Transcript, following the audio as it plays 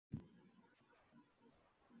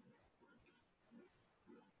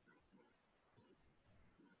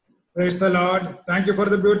Praise the Lord. Thank you for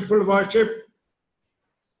the beautiful worship.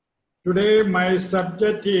 Today my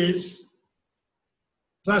subject is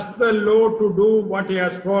trust the Lord to do what He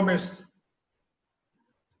has promised.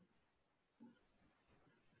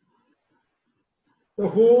 The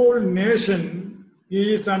whole nation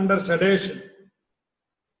is under sedation.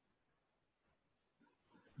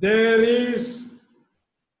 There is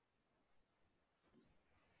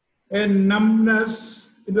a numbness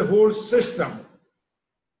in the whole system.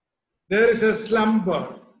 There is a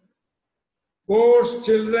slumber. God's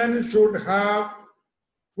children should have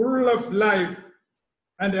full of life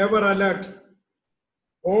and ever alert,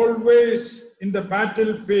 always in the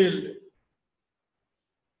battlefield,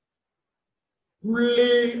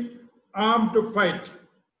 fully armed to fight.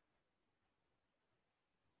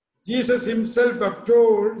 Jesus himself have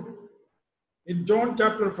told in John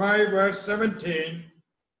chapter 5 verse 17,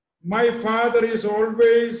 my Father is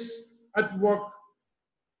always at work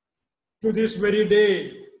to this very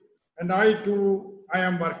day, and I too, I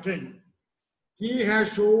am working. He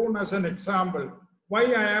has shown us an example. Why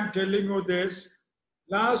I am telling you this?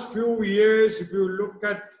 Last few years, if you look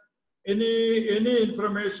at any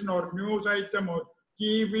information or news item or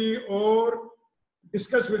TV or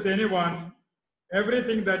discuss with anyone,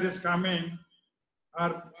 everything that is coming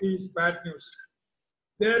is bad news.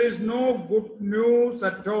 There is no good news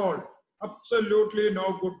at all. Absolutely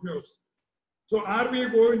no good news. So are we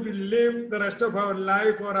going to live the rest of our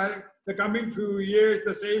life or the coming few years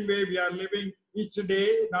the same way we are living each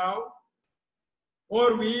day now?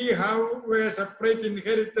 Or we have a separate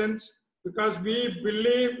inheritance because we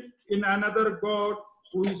believe in another God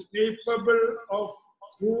who is capable of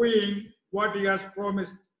doing what He has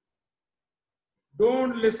promised.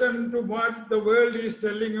 Don't listen to what the world is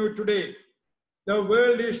telling you today. The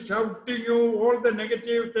world is shouting you all the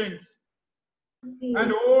negative things.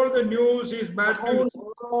 And all the news is bad news.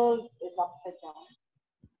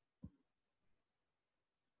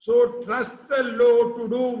 So trust the Lord to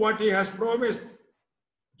do what He has promised.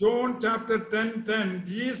 John chapter 10:10,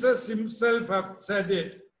 Jesus himself has said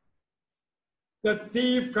it. The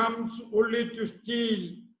thief comes only to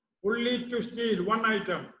steal one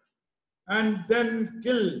item, and then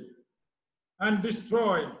kill and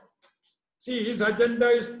destroy. See, his agenda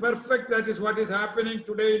is perfect. That is what is happening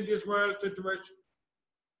today in this world situation.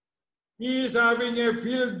 He is having a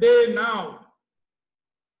field day now.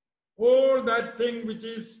 All that thing which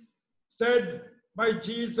is said by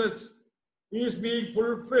Jesus is being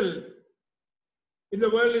fulfilled in the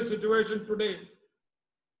worldly situation today.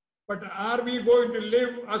 But are we going to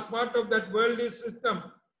live as part of that worldly system?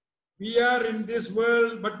 We are in this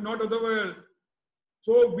world, but not of the world.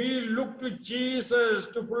 So we look to Jesus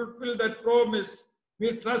to fulfill that promise.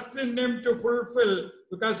 We trust in Him to fulfill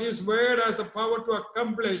because His word has the power to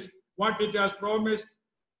accomplish what it has promised.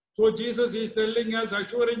 So Jesus is telling us,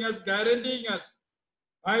 assuring us, guaranteeing us,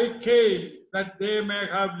 I came that they may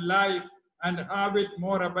have life and have it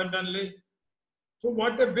more abundantly. So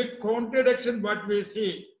what a big contradiction what we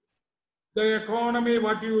see. The economy,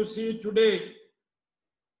 what you see today,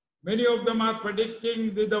 many of them are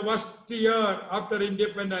predicting the worst year after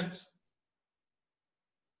independence.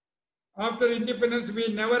 After independence, we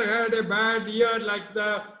never had a bad year like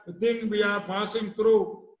the thing we are passing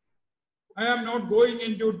through. I am not going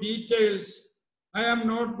into details. I am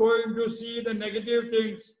not going to see the negative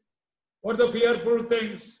things or the fearful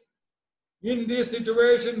things. In this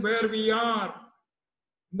situation where we are,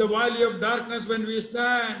 in the valley of darkness, when we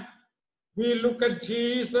stand, we look at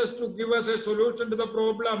Jesus to give us a solution to the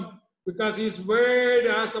problem because His word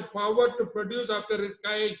has the power to produce after His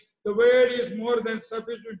kind. The word is more than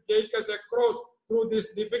sufficient to take us across through these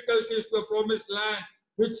difficulties to the promised land,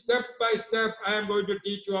 which step by step I am going to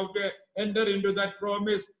teach you how to enter into that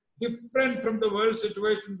promise, different from the world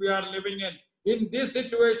situation we are living in. In this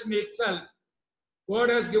situation itself, God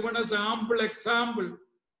has given us an ample example.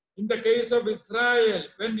 In the case of Israel,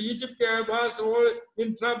 when Egypt was all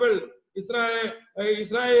in trouble, Israel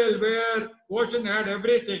where Goshen had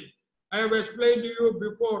everything. I have explained to you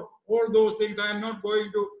before all those things. I am not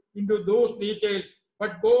going into those details.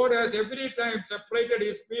 But God has every time separated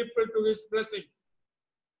His people to His blessing.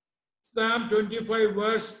 Psalm 25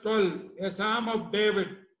 verse 12, a psalm of David.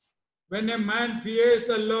 When a man fears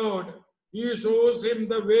the Lord, He shows him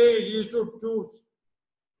the way he should choose.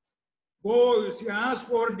 Go, ask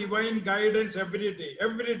for divine guidance every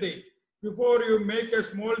day. Before you make a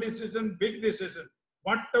small decision, big decision,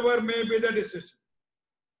 whatever may be the decision,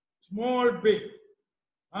 small, big,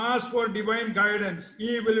 ask for divine guidance.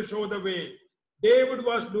 He will show the way. David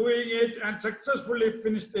was doing it and successfully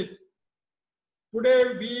finished it.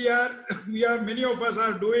 Today we are many of us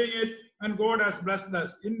are doing it and God has blessed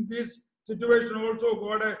us. In this situation also,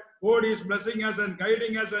 God is blessing us and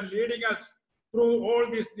guiding us and leading us through all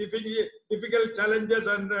these difficult challenges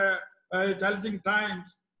and challenging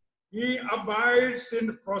times. He abides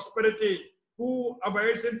in prosperity. Who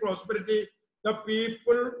abides in prosperity? The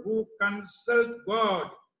people who consult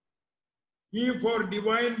God. He for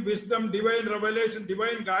divine wisdom, divine revelation,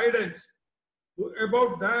 divine guidance.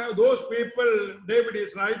 About those people, David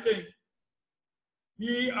is writing.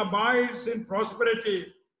 He abides in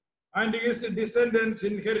prosperity, and his descendants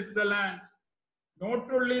inherit the land.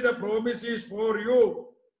 Not only the promise is for you,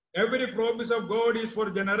 every promise of God is for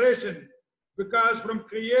generation, because from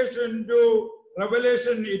creation to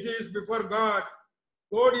revelation, it is before God.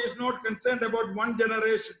 God is not concerned about one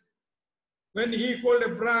generation. When he called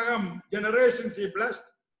Abraham, generations he blessed.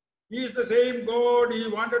 He is the same God. He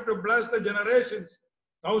wanted to bless the generations,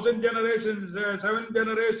 1,000 generations, 7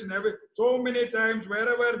 generations, so many times.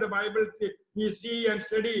 Wherever the Bible we see and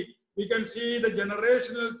study, we can see the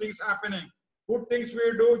generational things happening. Good things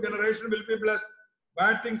we do, generation will be blessed.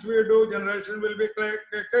 Bad things we do, generation will be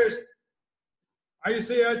cursed.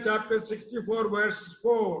 Isaiah chapter 64 verse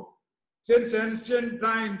 4. Since ancient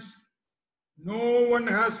times, no one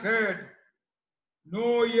has heard,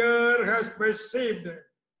 no ear has perceived,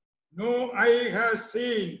 no eye has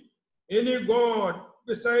seen any God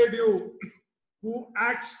beside you who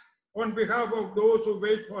acts on behalf of those who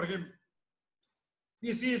wait for him.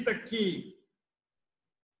 This is the key.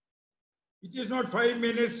 It is not 5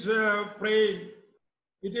 minutes praying.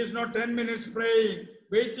 It is not 10 minutes praying,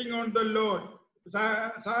 waiting on the Lord.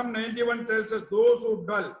 Psalm 91 tells us those who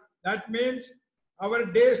dwell. That means our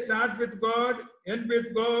day starts with God, end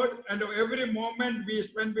with God, and every moment we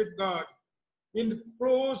spend with God in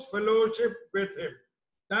close fellowship with him.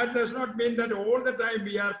 That does not mean that all the time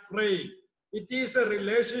we are praying. It is a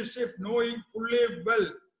relationship knowing fully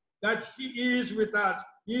well that he is with us.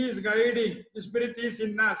 He is guiding. His Spirit is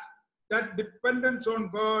in us. That dependence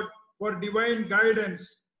on God for divine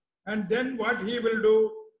guidance. And then what he will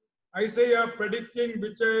do, Isaiah predicting,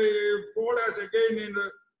 which Paul has again in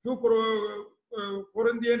 2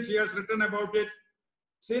 Corinthians, he has written about it.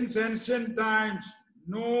 Since ancient times,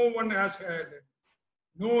 no one has heard,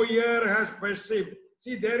 no ear has perceived.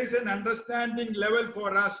 See, there is an understanding level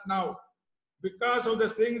for us now. Because of the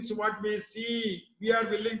things what we see, we are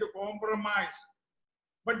willing to compromise.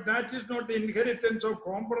 But that is not the inheritance of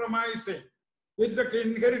compromising. It's the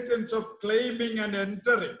inheritance of claiming and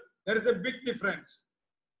entering. There is a big difference.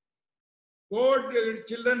 God,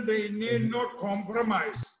 children, they need not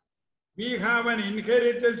compromise. We have an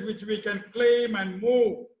inheritance which we can claim and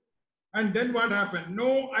move. And then what happened?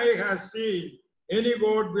 No eye has seen any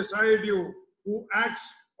God beside you who acts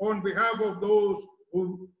on behalf of those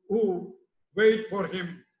who wait for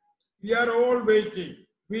him. We are all waiting.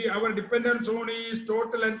 Our dependence on him is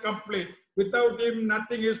total and complete. Without him,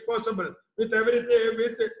 nothing is possible. With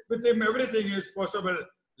him, everything is possible.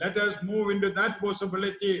 Let us move into that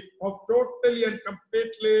possibility of totally and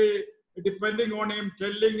completely depending on him,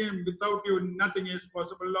 telling him, without you, nothing is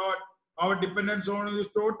possible, Lord. Our dependence on you is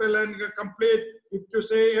total and complete. If you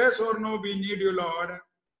say yes or no, we need you, Lord.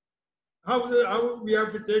 How we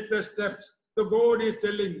have to take the steps. The God is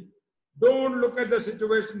telling, don't look at the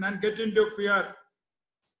situation and get into fear.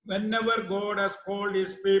 Whenever God has called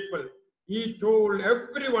his people, he told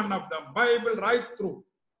every one of them, Bible right through.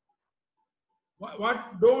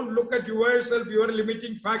 Don't look at yourself, your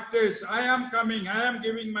limiting factors. I am coming, I am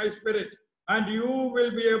giving my Spirit, and you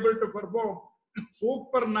will be able to perform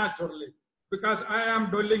supernaturally because I am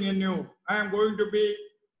dwelling in you. I am going to be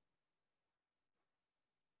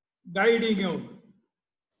guiding you.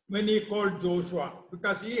 When he called Joshua,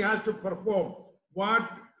 because he has to perform what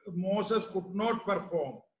Moses could not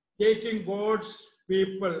perform, taking God's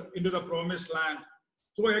people into the promised land.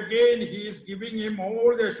 So again, he is giving him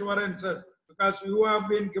all the assurances because you have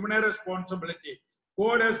been given a responsibility.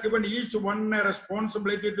 God has given each one a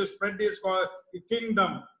responsibility to spread his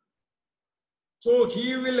kingdom. So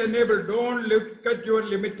he will enable. Don't look at your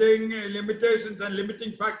limitations and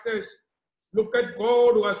limiting factors. Look at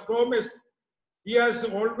God who has promised. He has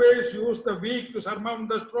always used the weak to surmount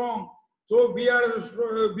the strong. So we are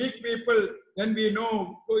weak people, then we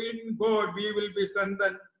know in God we will be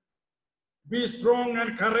strengthened. Be strong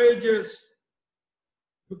and courageous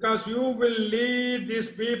because you will lead these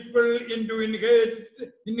people into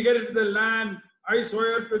inherit the land I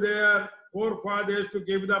swear to their forefathers to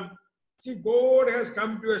give them. See, God has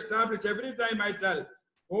come to establish, every time I tell,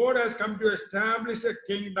 God has come to establish a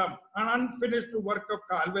kingdom, an unfinished work of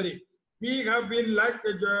Calvary. We have been like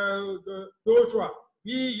Joshua.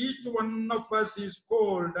 Each one of us is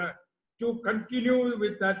called to continue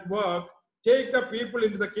with that work, take the people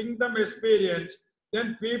into the kingdom experience,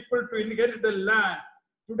 then people to inherit the land.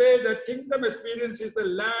 Today, the kingdom experience is the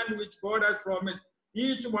land which God has promised.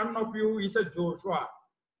 Each one of you is a Joshua.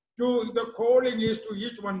 The calling is to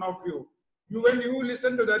each one of you. When you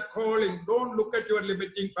listen to that calling, don't look at your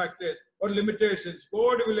limiting factors or limitations.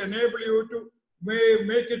 God will enable you to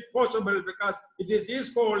make it possible because it is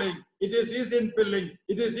His calling, it is His infilling,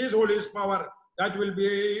 it is His Holy power that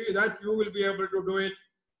you will be able to do it.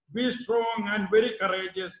 Be strong and very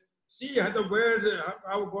courageous. See how the word,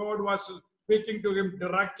 how God was speaking to him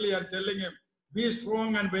directly and telling him, be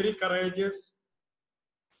strong and very courageous.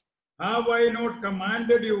 Have I not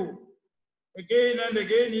commanded you? Again and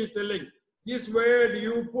again He is telling, this word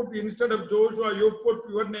you put instead of Joshua, you put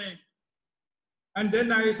your name. And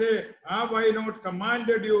then I say, have I not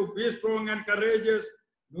commanded you? Be strong and courageous.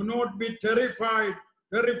 Do not be terrified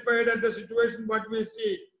at the situation what we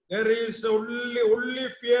see. There is only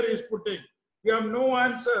fear is putting. We have no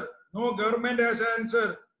answer. No government has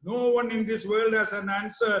answer. No one in this world has an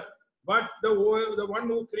answer. But the one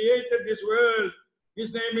who created this world,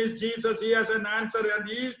 His name is Jesus. He has an answer and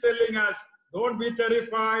He is telling us, don't be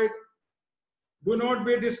terrified. Do not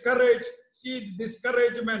be discouraged. See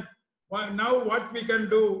discouragement. Well, now what we can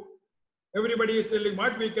do? Everybody is telling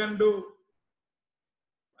what we can do.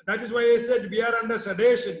 That is why I said we are under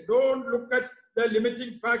sedation. Don't look at the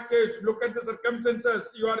limiting factors. Look at the circumstances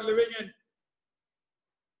you are living in.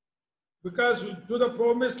 Because to the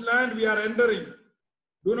promised land we are entering.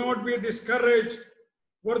 Do not be discouraged.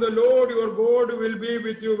 For the Lord your God will be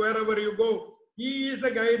with you wherever you go. He is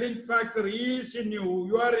the guiding factor. He is in you.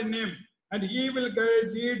 You are in Him. And He will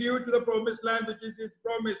lead you to the promised land, which is His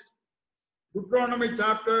promise. Deuteronomy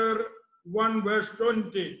chapter 1 verse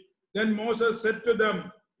 20. Then Moses said to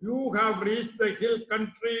them, you have reached the hill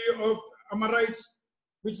country of Amorites,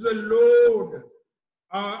 which the Lord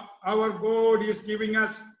our God is giving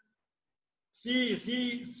us. See,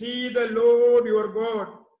 the Lord your God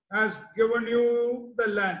has given you the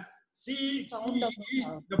land. See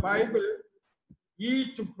the Bible,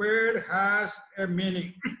 each word has a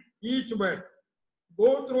meaning. Each word.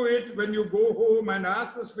 Go through it when you go home and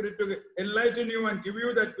ask the Spirit to enlighten you and give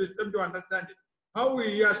you that wisdom to understand it. How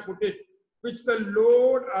He has put it, which the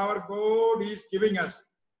Lord our God is giving us.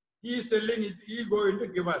 He is telling it, He is going to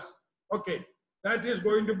give us. Okay, that is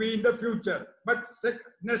going to be in the future. But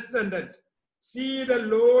next sentence. See, the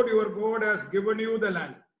Lord your God has given you the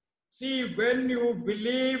land. See, when you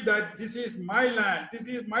believe that this is my land, this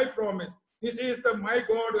is my promise, this is my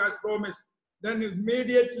God who has promised, then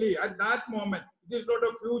immediately at that moment, it is not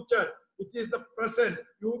a future, it is the present.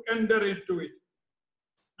 You enter into it.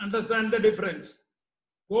 Understand the difference.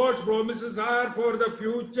 God's promises are for the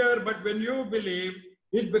future, but when you believe,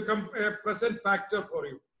 it becomes a present factor for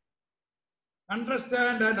you.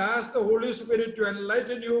 Understand and ask the Holy Spirit to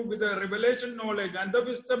enlighten you with the revelation knowledge and the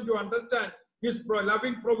wisdom to understand His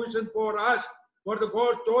loving provision for us, for the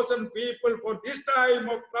God's chosen people, for this time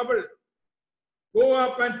of trouble. Go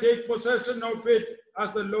up and take possession of it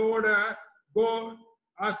as the Lord, the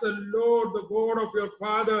God of your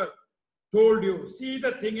father told you. See,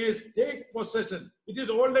 the thing is, take possession. It is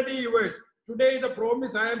already yours. Today, the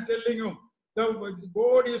promise I am telling you,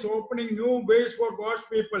 God is opening new ways for God's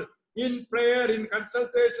people in prayer, in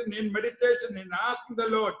consultation, in meditation, in asking the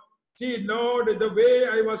Lord. See, Lord, the way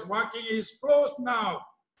I was walking is closed now.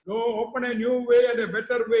 Go open a new way and a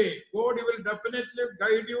better way. God will definitely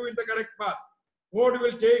guide you in the correct path. God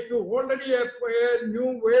will take you. Already a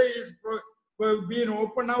new way is being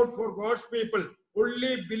opened out for God's people.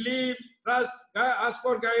 Only believe, trust, ask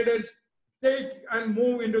for guidance, take and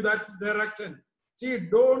move into that direction. See,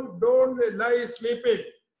 don't lie sleeping.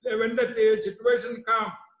 When the situation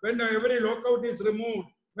comes, when every lockout is removed,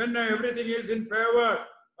 when everything is in favor,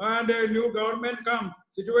 and a new government comes,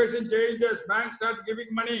 situation changes, banks start giving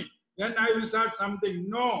money, then I will start something.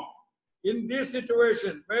 No. In this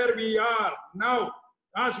situation where we are now,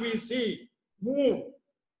 as we see, move.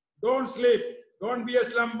 Don't sleep. Don't be a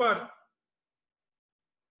slumber.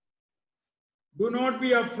 Do not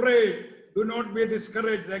be afraid. Do not be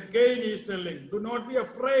discouraged. Again he is telling, do not be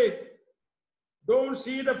afraid. Don't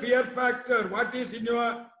see the fear factor. What is in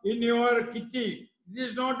your kitty? This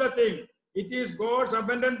is not the thing. It is God's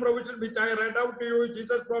abundant provision which I read out to you,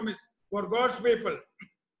 Jesus promised for God's people.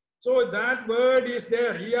 So that word is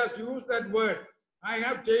there. He has used that word. I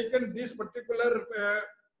have taken this particular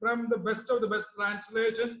from the best of the best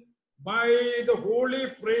translation by the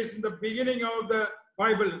holy phrase in the beginning of the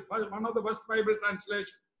Bible, one of the first Bible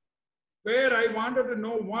translations, where I wanted to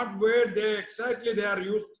know what word exactly they are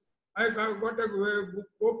used. I got a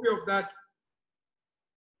copy of that.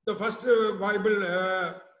 the first Bible,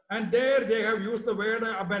 and there they have used the word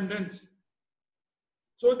abundance.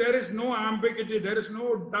 So there is no ambiguity, there is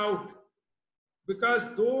no doubt, because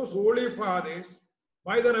those holy fathers,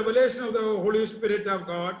 by the revelation of the Holy Spirit of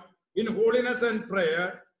God, in holiness and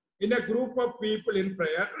prayer, in a group of people in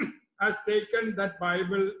prayer, has taken that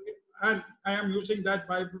Bible, and I am using that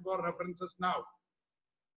Bible for references now.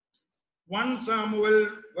 1 Samuel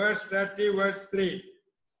verse 30, verse 3.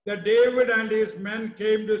 That David and his men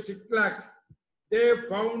came to Ziklag. They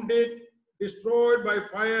found it destroyed by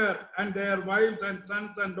fire, and their wives and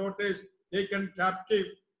sons and daughters taken captive.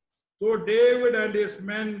 So David and his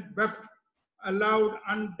men wept aloud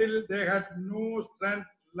until they had no strength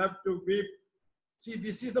left to weep. See,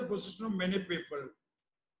 this is the position of many people.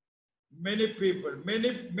 Many people,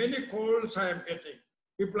 many calls I am getting.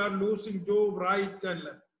 People are losing job right and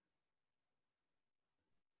left.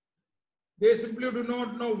 They simply do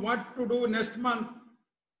not know what to do next month.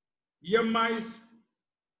 EMIs,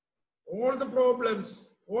 all the problems,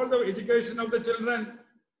 all the education of the children,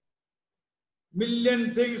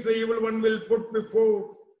 million things the evil one will put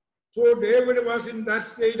before. So David was in that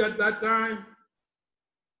stage at that time,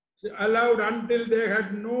 allowed until they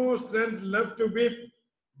had no strength left to weep.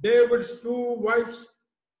 David's two wives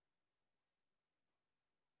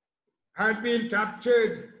had been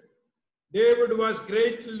captured. David was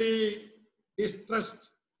greatly distressed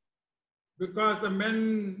because the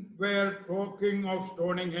men were talking of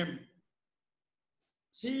stoning him.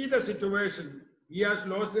 See the situation. He has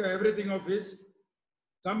lost everything of his.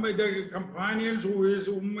 Some of the companions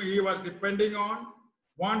whom he was depending on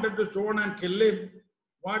wanted to stone and kill him.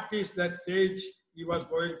 What is that stage he was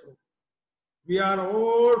going through? We are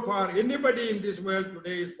all far, anybody in this world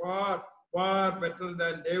today is far, far better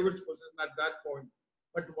than David's position at that point.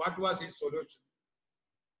 But what was his solution?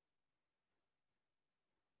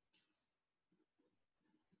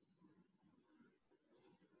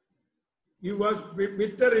 He was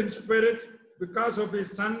bitter in spirit because of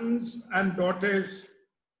his sons and daughters.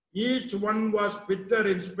 Each one was bitter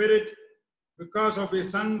in spirit because of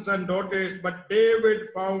his sons and daughters, but David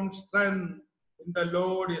found strength in the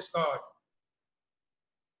Lord his God.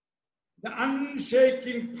 The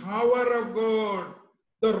unshaking power of God,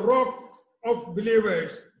 the rock of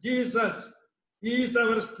believers, Jesus, he is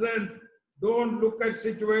our strength. Don't look at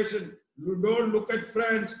situation. Don't look at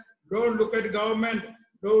friends. Don't look at government.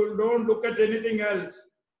 Don't look at anything else.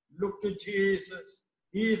 Look to Jesus.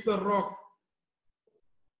 He is the rock.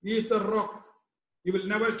 He is the rock. He will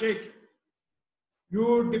never shake.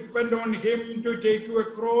 You depend on him to take you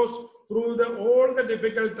across through all the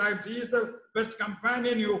difficult times. He is the best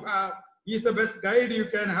companion you have. He is the best guide you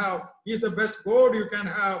can have. He is the best God you can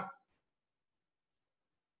have.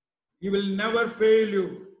 He will never fail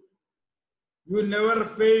you. He will never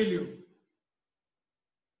fail you.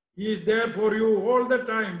 He is there for you all the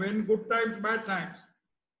time, in good times, bad times.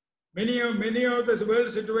 Many of this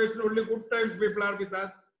world situation, only good times people are with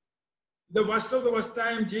us. The worst of the worst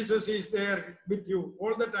time, Jesus is there with you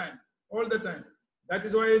all the time, all the time. That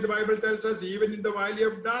is why the Bible tells us, even in the valley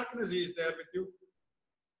of darkness, he is there with you.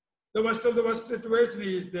 The worst of the worst situation,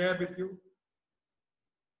 he is there with you.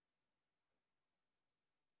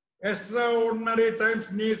 Extraordinary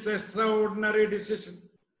times needs extraordinary decision.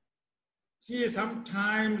 See,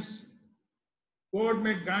 sometimes God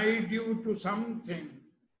may guide you to something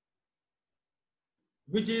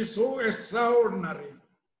which is so extraordinary.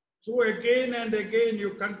 So again and again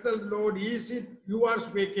you consult, Lord, is it you are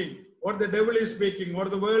speaking, or the devil is speaking, or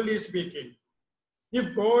the world is speaking?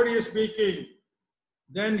 If God is speaking,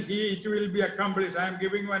 then it will be accomplished. I am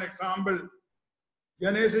giving you an example.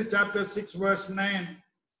 Genesis chapter 6 verse 9.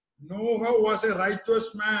 Noah was a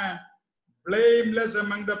righteous man, blameless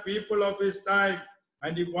among the people of his time,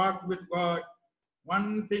 and he walked with God.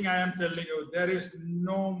 One thing I am telling you, there is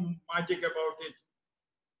no magic about it.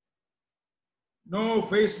 No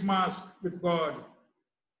face mask with God.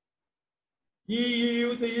 He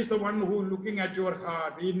is the one who is looking at your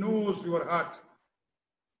heart. He knows your heart.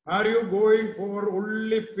 Are you going for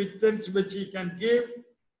only pittance which he can give,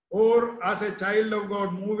 or as a child of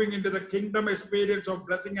God moving into the kingdom experience of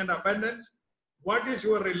blessing and abundance? What is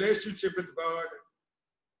your relationship with God?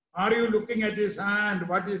 Are you looking at his hand,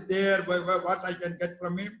 what is there, what I can get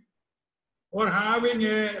from him? Or having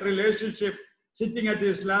a relationship, sitting at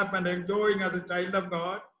his lap and enjoying as a child of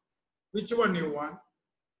God? Which one you want?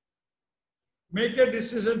 Make a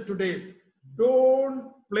decision today.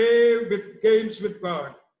 Don't play with games with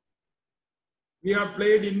God. We have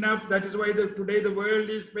played enough. That is why today the world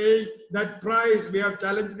is paying that price. We have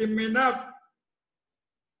challenged him enough.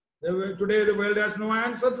 Today the world has no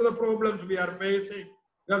answer to the problems we are facing.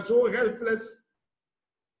 We are so helpless.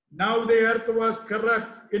 Now the earth was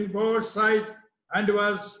corrupt in God's sight and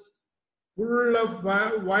was full of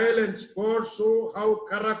violence. God saw how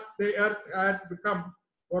corrupt the earth had become,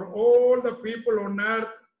 for all the people on earth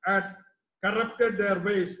had corrupted their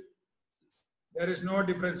ways. There is no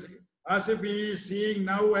difference. As if he is seeing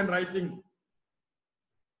now and writing.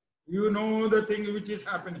 You know the thing which is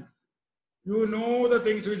happening. You know the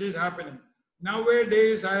things which is happening.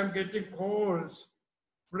 Nowadays, I am getting calls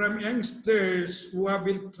from youngsters who have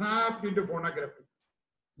been trapped into pornography.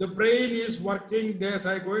 The brain is working. They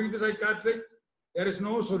are going to psychiatric. There is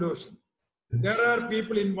no solution. There are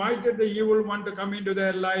people invited the evil one to come into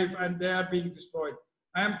their life and they are being destroyed.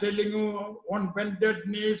 I am telling you on bended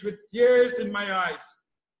knees with tears in my eyes.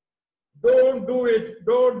 Don't do it.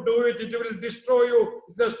 Don't do it. It will destroy you.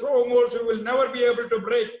 It's a stronghold you will never be able to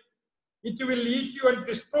break. It will eat you and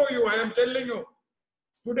destroy you. I am telling you.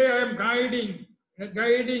 Today I am guiding.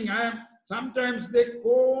 Sometimes they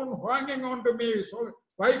go on hanging on to me. So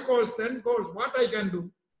 5 calls, 10 calls, what I can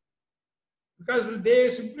do? Because they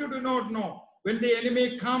simply do not know. When the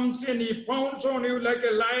enemy comes in, he pounds on you like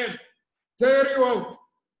a lion, tear you out.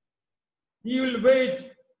 He will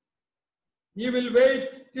wait. He will wait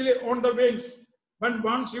till on the wings. But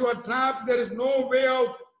once you are trapped, there is no way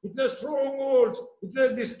out. It's a stronghold. It's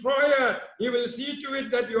a destroyer. He will see to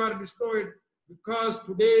it that you are destroyed. Because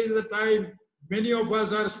today is the time many of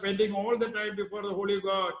us are spending all the time before the Holy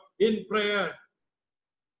God in prayer.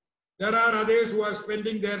 There are others who are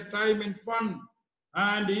spending their time in fun.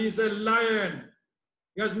 And he is a lion.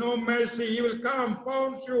 He has no mercy. He will come,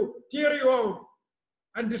 pounce you, tear you out,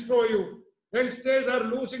 and destroy you. Youngsters are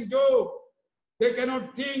losing job. They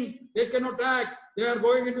cannot think. They cannot act. They are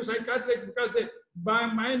going into psychiatric because their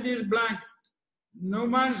mind is blank.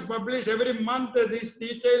 Newman's publish every month these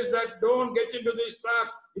details that don't get into this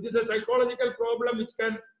trap. It is a psychological problem which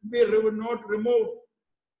can be not removed.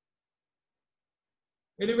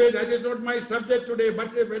 Anyway, that is not my subject today.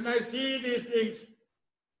 But when I see these things,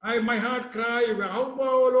 my heart cries, how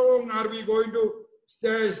long are we going to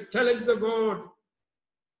challenge the God?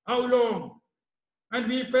 How long? And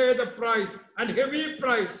we pay the price, and heavy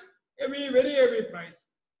price, very heavy price.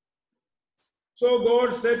 So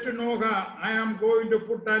God said to Noah, I am going to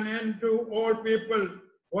put an end to all people,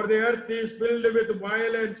 for the earth is filled with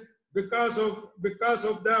violence because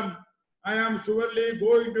of them. I am surely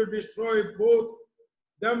going to destroy both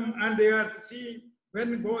them and the earth. See,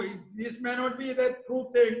 when God, this may not be the true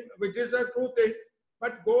thing, which is the true thing,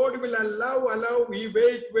 but God will allow, he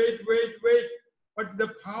wait. But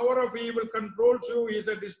the power of evil controls you. He is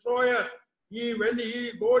a destroyer.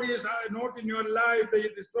 God is not in your life,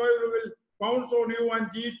 the destroyer will pounce on you and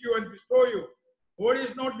eat you and destroy you. God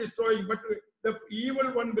is not destroying, but the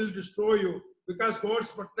evil one will destroy you because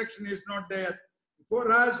God's protection is not there.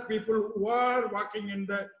 For us, people who are walking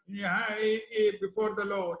before the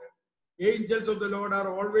Lord, angels of the Lord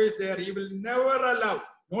are always there. He will never allow,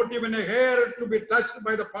 not even a hair, to be touched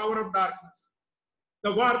by the power of darkness.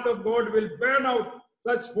 The wrath of God will burn out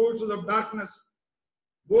such forces of darkness,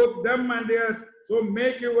 both them and the earth. So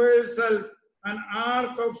make yourself an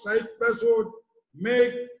ark of cypress wood,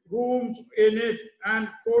 make rooms in it, and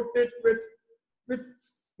coat it with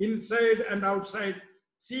inside and outside.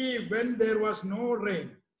 See, when there was no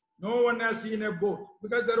rain, no one has seen a boat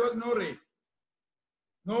because there was no rain.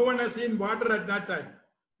 No one has seen water at that time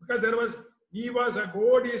because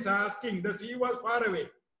God is asking, the sea was far away.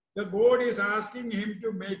 The God is asking him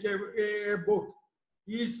to make a boat.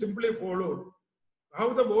 He simply followed. How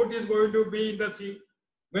the boat is going to be in the sea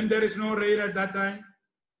when there is no rain at that time?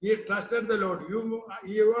 He trusted the Lord.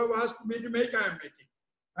 You have asked me to make, I am making.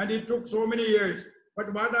 And it took so many years.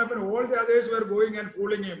 But what happened? All the others were going and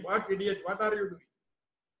fooling him. What idiot, what are you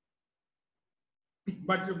doing?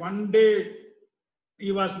 But one day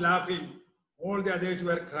he was laughing. All the others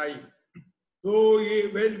were crying. So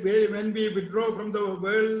when we withdraw from the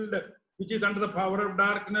world which is under the power of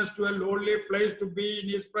darkness to a lonely place to be in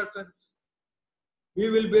his presence, we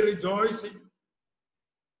will be rejoicing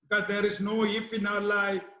because there is no if in our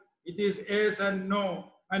life. It is yes and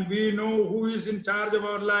no. And we know who is in charge of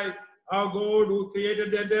our life, our God who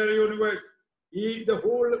created the entire universe. The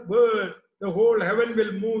whole world, the whole heaven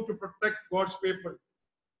will move to protect God's people.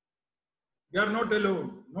 We are not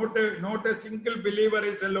alone. Not a single believer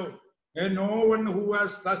is alone. And no one who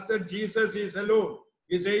has trusted Jesus is alone.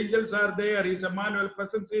 His angels are there. His Emmanuel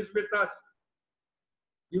presence is with us.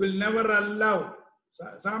 He will never allow.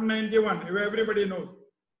 Psalm 91, everybody knows.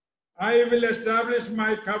 I will establish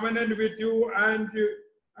my covenant with you and you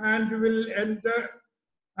will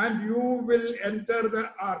enter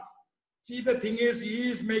the ark. See, the thing is,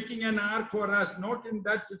 he is making an ark for us, not in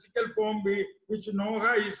that physical form which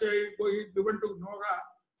Noah is given to Noah,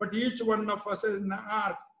 but each one of us is an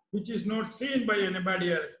ark which is not seen by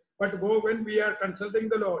anybody else. But when we are consulting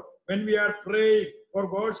the Lord, when we are praying for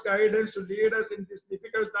God's guidance to lead us in this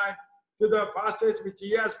difficult time to the passage which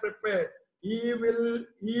He has prepared, He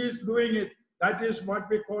is doing it. That is what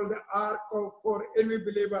we call the ark for any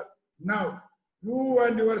believer. Now, you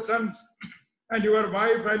and your sons and your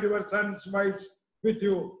wife and your sons' wives with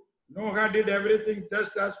you. Noah did everything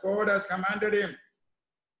just as God has commanded him.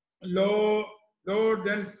 Lord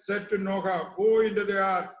then said to Noah, go into the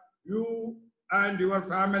ark, you and your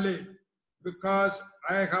family, because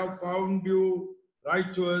I have found you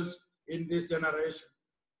righteous in this generation.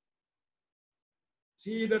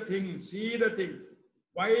 See the thing.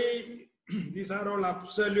 Why these are all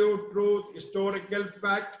absolute truth, historical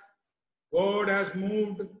fact. God has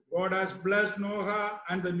moved, God has blessed Noah,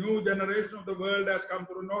 and the new generation of the world has come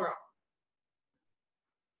through Noah.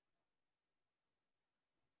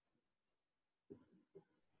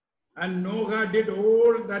 And Noah did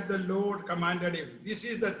all that the Lord commanded him. This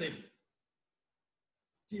is the thing.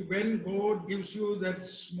 See, when God gives you that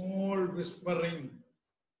small whispering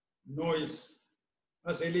noise,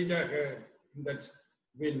 as Elijah heard in that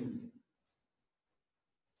wind,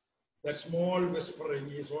 that small whispering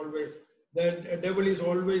is always, the devil is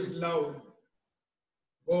always loud.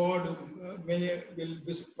 God will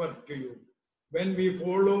whisper to you. When we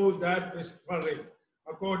follow that whispering,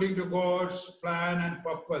 according to God's plan and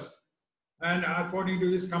purpose, and according to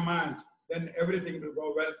His command, then everything will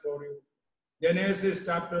go well for you. Genesis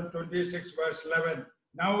chapter 26, verse 11.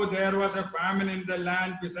 Now there was a famine in the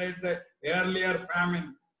land beside the earlier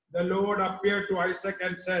famine. The Lord appeared to Isaac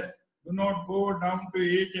and said, do not go down to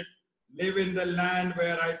Egypt. Live in the land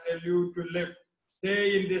where I tell you to live.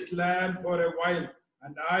 Stay in this land for a while,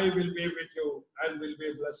 and I will be with you and will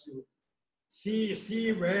bless you.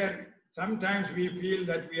 See where sometimes we feel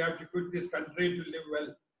that we have to quit this country to live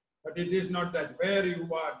well. But it is not that. Where you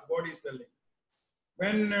are, God is telling.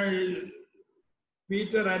 When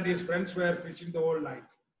Peter and his friends were fishing the whole night,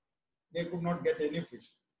 they could not get any fish.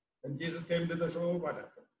 When Jesus came to the shore, what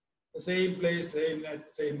happened? The same place, same net,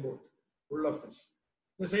 same boat, full of fish.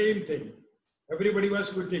 The same thing. Everybody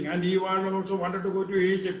was quitting, and he also wanted to go to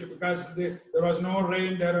Egypt because there was no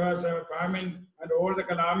rain, there was a famine, and all the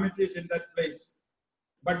calamities in that place.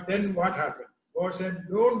 But then what happened? God said,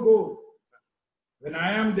 don't go. When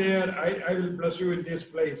I am there, I will bless you in this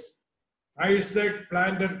place. Isaac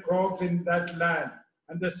planted crops in that land,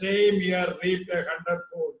 and the same year reaped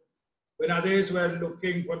 100-fold. When others were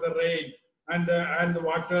looking for the rain and the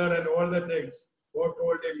water and all the things, God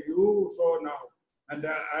told him, you sow now, and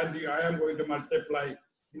I am going to multiply.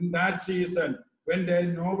 In that season, when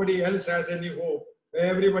nobody else has any hope,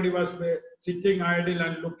 everybody was sitting idle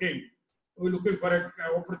and looking for an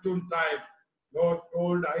opportune time, God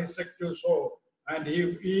told Isaac to sow, and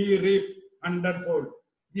he reaped 100-fold.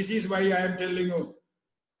 This is why I am telling you,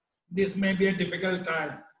 this may be a difficult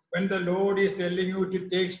time. When the Lord is telling you to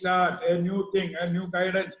take start, a new thing, a new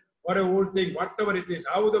guidance, or a old thing, whatever it is,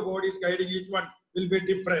 how the God is guiding each one will be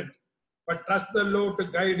different. But trust the Lord to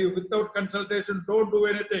guide you. Without consultation, don't do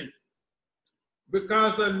anything.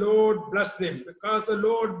 Because the Lord blessed him. Because the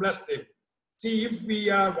Lord blessed him. See, if we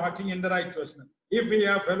are walking in the righteousness, if we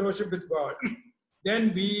have fellowship with God,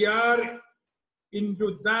 then we are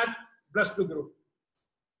into that blessed group.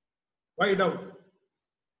 Why doubt?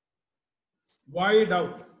 Why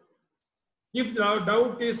doubt? If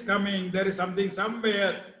doubt is coming, there is something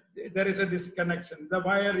somewhere, there is a disconnection. The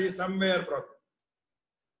wire is somewhere broken.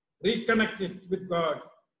 Reconnect it with God,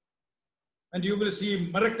 and you will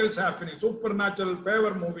see miracles happening, supernatural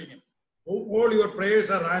favor moving in. All your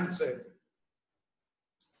prayers are answered.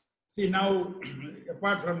 See, now,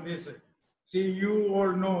 apart from this, see, you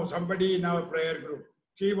all know somebody in our prayer group.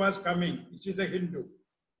 She was coming, she's a Hindu,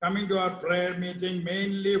 coming to our prayer meeting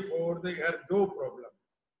mainly for her jaw problem.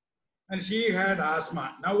 And she had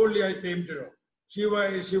asthma. Now only I came to know. She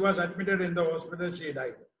was admitted in the hospital, she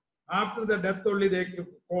died. After the death only they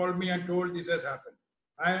called me and told this has happened.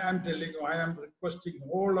 I am telling you, I am requesting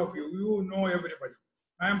all of you, you know everybody.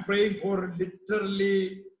 I am praying for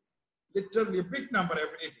literally a big number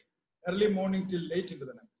every day, early morning till late into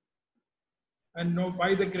the night. And know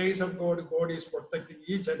by the grace of God, God is protecting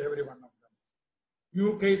each and every one of them.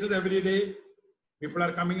 New cases every day. People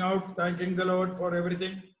are coming out thanking the Lord for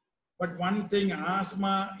everything. But one thing,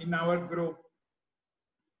 asthma in our group,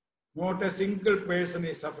 not a single person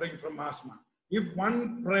is suffering from asthma. If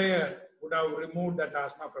one prayer would have removed that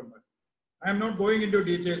asthma from her. I am not going into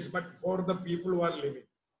details, but for the people who are living.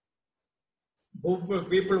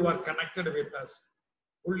 people who are connected with us.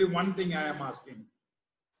 Only one thing I am asking.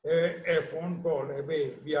 A phone call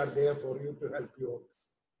away, we are there for you to help you out.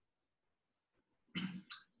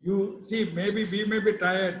 You see, maybe we may be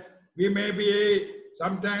tired. We may be,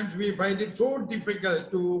 sometimes we find it so difficult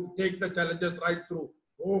to take the challenges right through.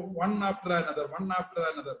 Oh, one after another, one after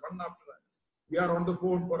another, one after another. We are on the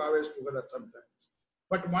phone for hours together sometimes.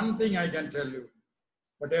 But one thing I can tell you,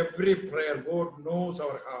 but every prayer, God knows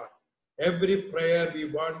our heart. Every prayer we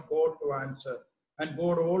want God to answer. And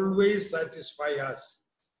God always satisfy us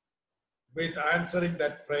with answering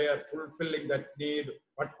that prayer, fulfilling that need,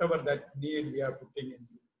 whatever that need we are putting in.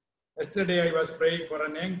 Yesterday I was praying for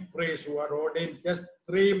an young priest who are ordained just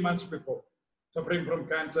 3 months before, suffering from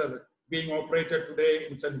cancer, being operated today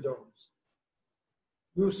in St. John's.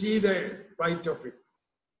 You see the plight of it.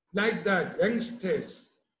 Like that,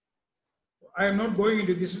 youngsters, I am not going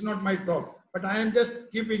into, this is not my talk, but I am just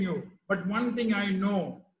giving you. But one thing I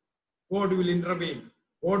know, God will intervene.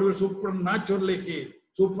 God will supernaturally heal,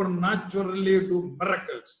 supernaturally do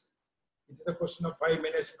miracles. It is a question of 5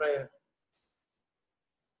 minutes prayer.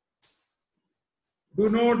 Do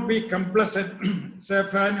not be complacent.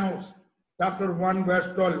 Stephanos, chapter 1, verse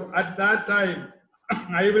 12. At that time,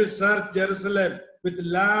 I will search Jerusalem with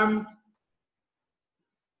lamps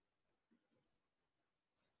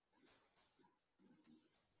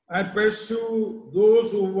and pursue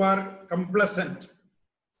those who were complacent.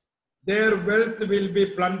 Their wealth will be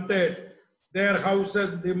plundered, their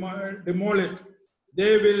houses demolished.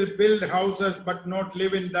 They will build houses but not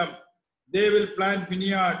live in them. They will plant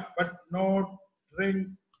vineyard but not drink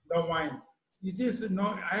the wine. This is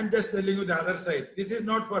not, I am just telling you the other side. This is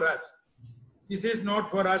not for us. This is not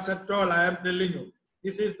for us at all, I am telling you.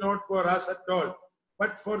 This is not for us at all.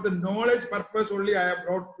 But for the knowledge purpose only, I have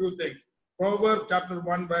brought few things. Proverbs chapter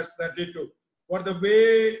 1, verse 32. For the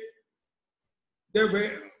way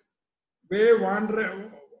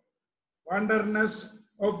wanderness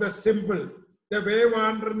of the simple, the way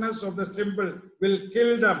wanderness of the simple will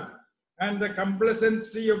kill them, and the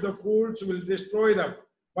complacency of the fools will destroy them.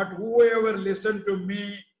 But whoever listens to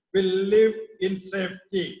me will live in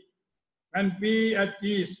safety and be at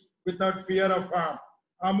ease without fear of harm.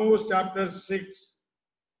 Amos chapter 6.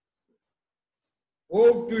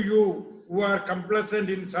 Woe to you who are complacent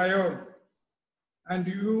in Zion, and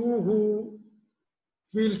you who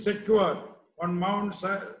feel secure on Mount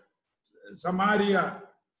Samaria.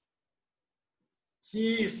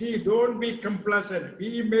 See, don't be complacent.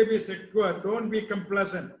 We may be secure. Don't be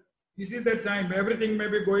complacent. This is the time. Everything may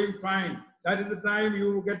be going fine. That is the time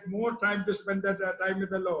you get more time to spend that time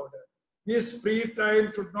with the Lord. This free time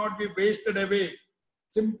should not be wasted away.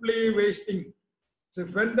 Simply wasting. So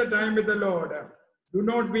spend the time with the Lord. Do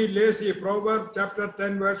not be lazy. Proverbs chapter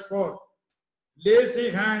 10, verse 4. Lazy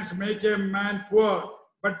hands make a man poor,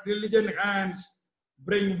 but diligent hands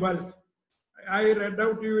bring wealth. I read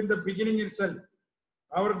out to you in the beginning itself.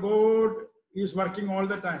 Our God is working all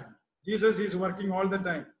the time. Jesus is working all the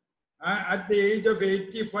time. At the age of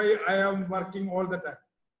 85, I am working all the time.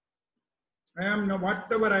 I am,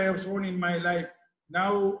 whatever I have shown in my life,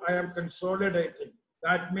 now I am consolidating.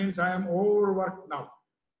 That means I am overworked now.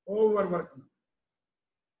 Overworked now.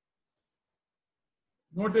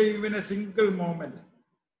 Not even a single moment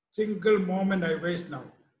I waste now.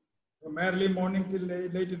 From early morning till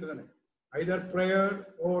late into the night. Either prayer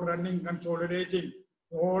or running, consolidating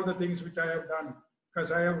all the things which I have done.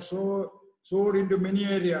 Because I have sowed into many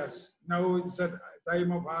areas. Now it's a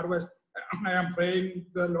time of harvest. I am praying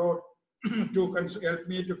to the Lord to help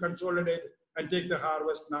me to consolidate and take the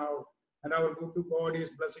harvest now. And our good God is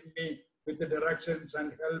blessing me with the directions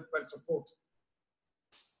and help and support.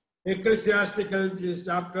 Ecclesiastical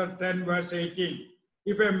chapter 10, verse 18.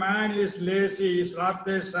 If a man is lazy, his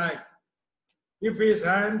rafters sag. If his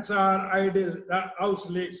hands are idle, the house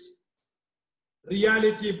leaks.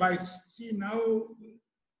 Reality bites. See, now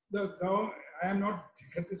I am not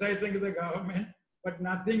criticizing the government, but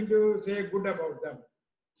nothing to say good about them.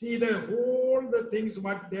 See, the things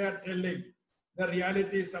what they are telling, the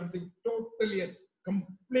reality is something totally,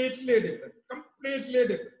 completely different. Completely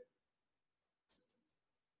different.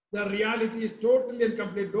 The reality is totally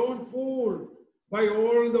incomplete. Don't fool by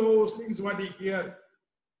all those things what you hear.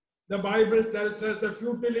 The Bible tells us the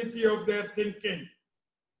futility of their thinking.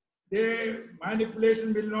 Their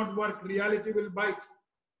manipulation will not work. Reality will bite.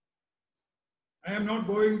 I am not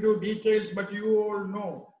going to details, but you all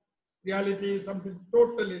know. Reality is something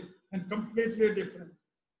totally and completely different.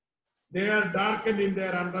 They are darkened in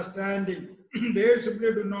their understanding. They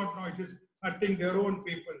simply do not know. It is hurting their own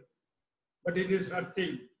people. But it is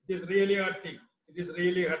hurting. It is really hurting. It is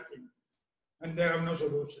really hurting. And they have no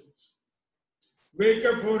solutions. Wake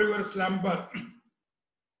up for your slumber.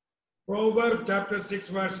 Proverbs chapter 6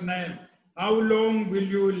 verse 9. How long will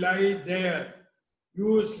you lie there,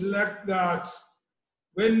 you sluggards?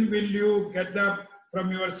 When will you get up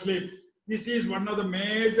from your sleep? This is one of the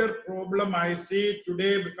major problem I see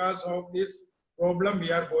today because of this problem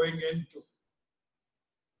we are going into.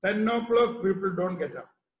 10 o'clock people don't get up.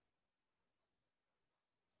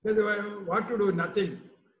 What to do? Nothing.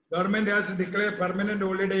 Government has to declare permanent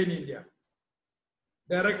holiday in India.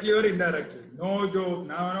 Directly or indirectly. No job,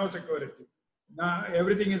 no security. Now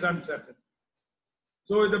everything is uncertain.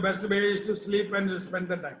 So the best way is to sleep and spend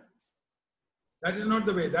the time. That is not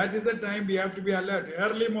the way. That is the time we have to be alert.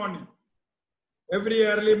 Early morning. Every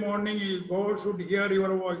early morning, God should hear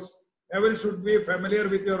your voice. Heaven should be familiar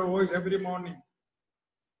with your voice every morning.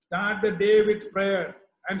 Start the day with prayer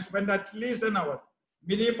and spend at least an hour.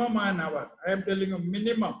 Minimum an hour. I am telling you,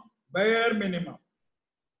 minimum. Bare minimum.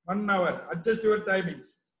 1 hour. Adjust your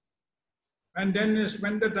timings. And then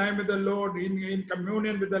spend the time with the Lord, in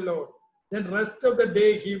communion with the Lord. Then rest of the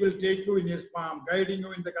day, He will take you in His palm, guiding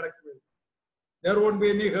you in the correct way. There won't be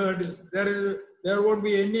any hurdles. There won't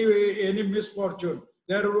be any misfortune.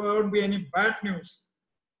 There won't be any bad news.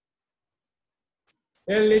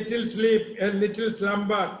 A little sleep, a little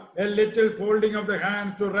slumber, a little folding of the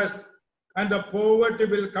hands to rest, and the poverty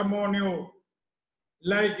will come on you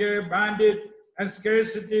like a bandit, and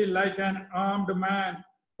scarcity like an armed man.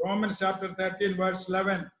 Romans chapter 13 verse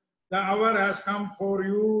 11. The hour has come for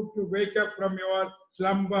you to wake up from your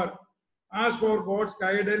slumber. Ask for God's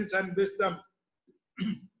guidance and wisdom.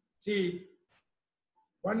 See,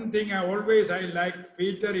 one thing I liked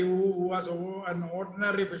Peter, who was an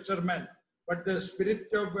ordinary fisherman, but the spirit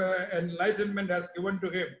of enlightenment has given to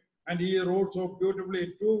him, and he wrote so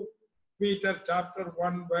beautifully 2 Peter chapter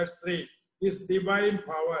 1 verse 3. His divine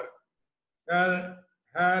power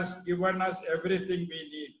has given us everything we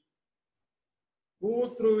need.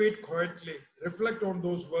 Go through it quietly. Reflect on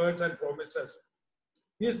those words and promises.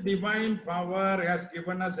 His divine power has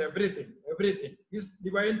given us everything. Everything. His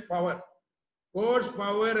divine power. God's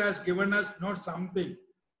power has given us not something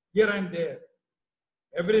here and there.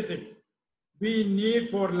 Everything. We need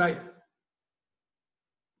for life.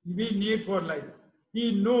 We need for life.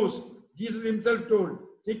 He knows. Jesus himself told,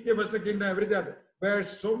 seek the first kingdom, everything other. There are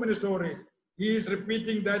so many stories. He is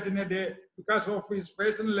repeating that in a day because of his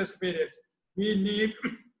personal experience. We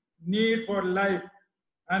need for life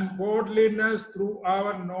and godliness through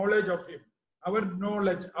our knowledge of Him. Our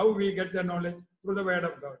knowledge, how we get the knowledge? Through the Word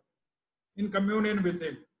of God. In communion with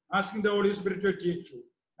Him, asking the Holy Spirit to teach you.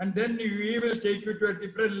 And then He will take you to a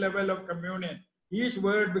different level of communion. Each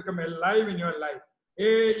word become alive in your life.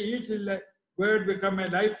 Each word become a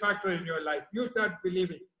life factor in your life. You start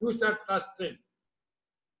believing. You start trusting.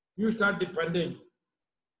 You start depending.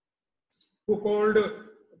 Who called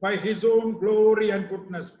by His own glory and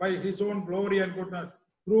goodness. By His own glory and goodness.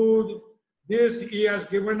 Through this, He has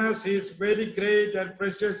given us His very great and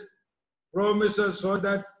precious promises, so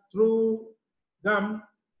that through them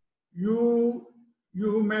you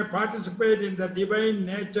may participate in the divine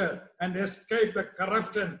nature and escape the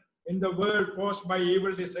corruption in the world caused by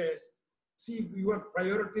evil desires. See, your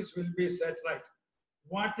priorities will be set right.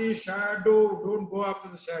 What is shadow? Don't go after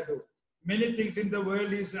the shadow. Many things in the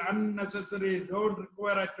world is unnecessary. Don't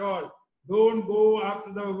require at all. Don't go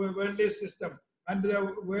after the worldly system and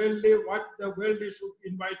what the world is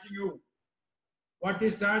inviting you. What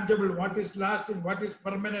is tangible? What is lasting? What is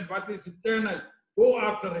permanent? What is eternal? Go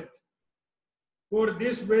after it. For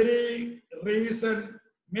this very reason,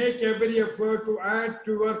 make every effort to add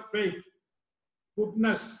to your faith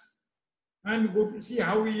goodness and good. See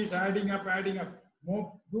how he is adding up.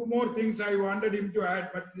 Do more things I wanted him to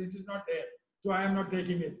add, but it is not there. So I am not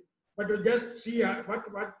taking it. But to just see what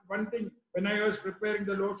one thing, when I was preparing,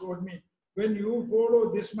 the Lord showed me, when you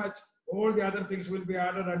follow this much, all the other things will be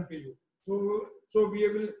added unto you. So we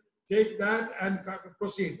will take that and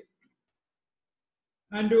proceed.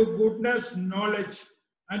 And to goodness, knowledge,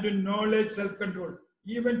 and to knowledge, self-control.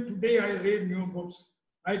 Even today I read new books.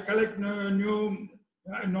 I collect new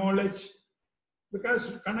knowledge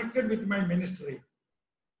because connected with my ministry.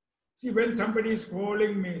 See, when somebody is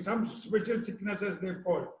calling me, some special sicknesses they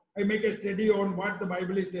call, I make a study on what the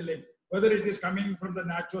Bible is telling, whether it is coming from the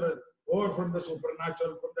natural or from the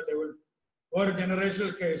supernatural, from the devil, or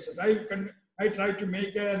generational cases. I try to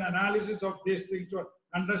make an analysis of these things to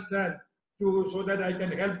understand, so that I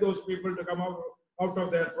can help those people to come out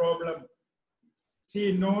of their problem.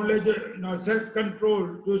 See, knowledge,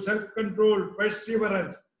 self-control,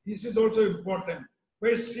 perseverance. This is also important.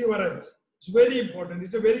 Perseverance. It's very important.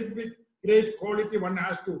 It's a very big, great quality one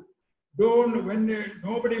has to Don't, when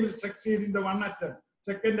nobody will succeed in the one attempt,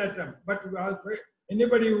 second attempt, but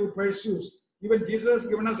anybody who pursues, even Jesus has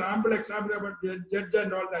given us ample example about the judge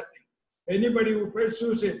and all that thing. Anybody who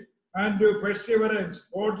pursues it and perseverance,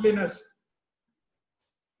 godliness,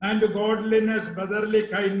 brotherly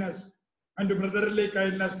kindness,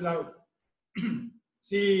 love.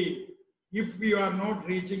 See, if we are not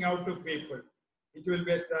reaching out to people, it will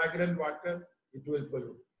be a stagnant water, it will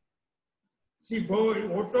pollute. See,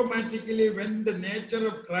 automatically when the nature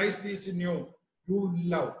of Christ is in you, you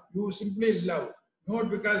love. You simply love.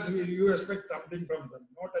 Not because you expect something from them.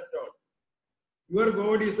 Not at all. Your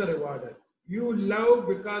God is the rewarder. You love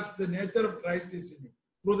because the nature of Christ is in you.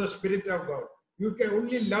 Through the Spirit of God. You can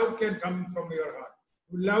only love can come from your heart.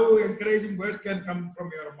 Love, encouraging words can come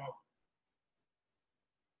from your mouth.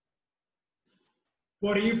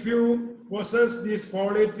 For if you possess these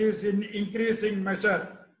qualities in increasing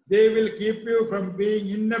measure, they will keep you from being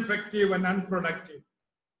ineffective and unproductive.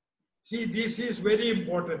 See, this is very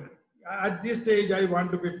important. At this stage, I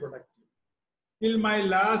want to be productive. Till my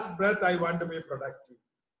last breath, I want to be productive.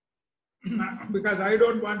 Because I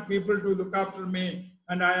don't want people to look after me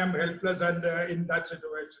and I am helpless and in that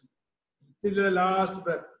situation. Till the last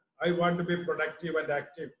breath, I want to be productive and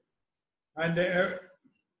active. And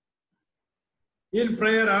in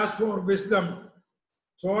prayer, ask for wisdom.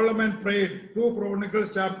 Solomon prayed, 2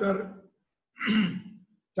 Chronicles chapter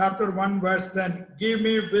 1 verse 10, give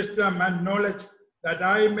me wisdom and knowledge that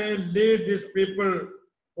I may lead these people,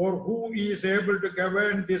 or who is able to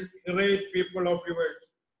govern this great people of yours.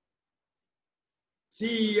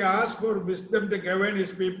 See, he asked for wisdom to govern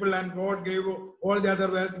his people, and God gave all the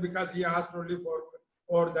other wealth because he asked only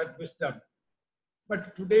for that wisdom.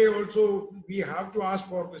 But today also we have to ask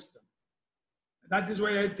for wisdom. That is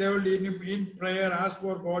why I told in prayer, ask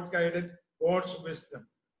for God's guidance, God's wisdom.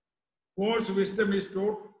 God's wisdom is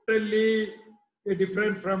totally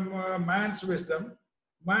different from man's wisdom.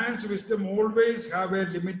 Man's wisdom always have a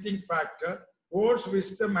limiting factor. God's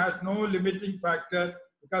wisdom has no limiting factor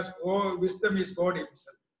because wisdom is God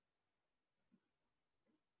himself.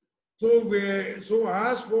 So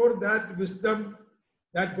ask for that wisdom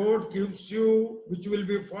that God gives you, which will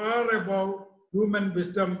be far above human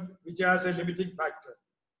wisdom, which has a limiting factor.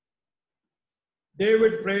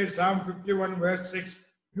 David prayed, Psalm 51 verse 6,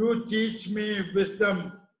 you teach me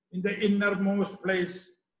wisdom in the innermost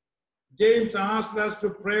place. James asked us to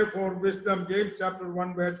pray for wisdom. James chapter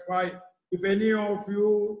 1 verse 5, if any of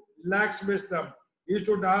you lacks wisdom, he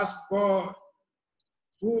should ask God,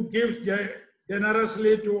 who gives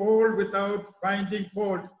generously to all without finding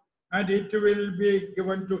fault, and it will be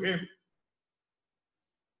given to him.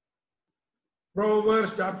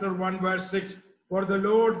 Proverbs chapter 1 verse 6, for the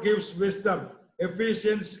Lord gives wisdom.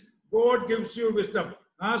 Ephesians, God gives you wisdom.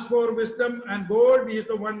 Ask for wisdom and God is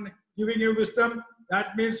the one giving you wisdom.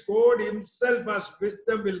 That means God himself as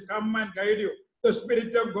wisdom will come and guide you. The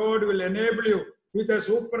Spirit of God will enable you with a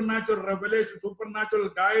supernatural revelation, supernatural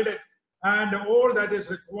guidance, and all that is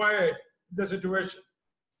required in the situation.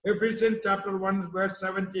 Ephesians chapter 1 verse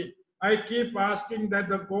 17. I keep asking that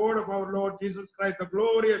the God of our Lord Jesus Christ, the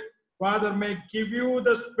glorious Father, may give you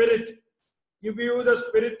the Spirit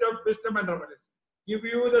of wisdom and revelation. Give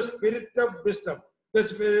you the Spirit of wisdom.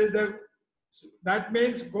 That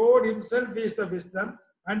means God himself is the wisdom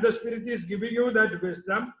and the Spirit is giving you that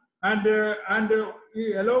wisdom, and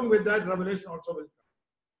along with that revelation also will come.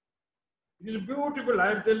 It is beautiful,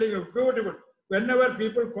 I am telling you, beautiful. Whenever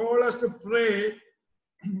people call us to pray,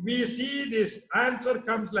 we see this answer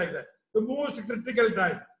comes like that. The most critical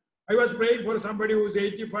time. I was praying for somebody who is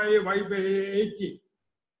 85, wife 80.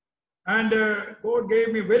 And God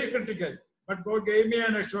gave me very critical, but God gave me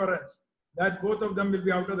an assurance that both of them will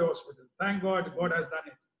be out of the hospital. Thank God, God has done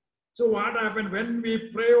it. So what happened when we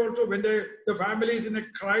pray also, when the family is in a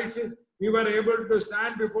crisis, we were able to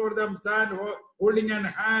stand before them, stand holding a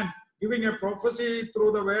hand, giving a prophecy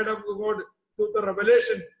through the word of God, through the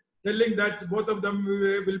revelation, telling that both of them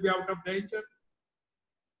will be out of danger.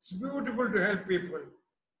 It's beautiful to help people.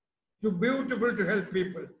 It's beautiful to help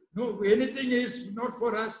people. No, anything is not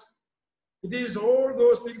for us. It is all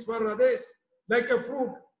those things for others. Like a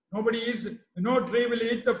fruit. No tree will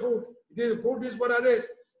eat the fruit. Fruit is for others.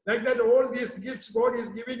 Like that, all these gifts God is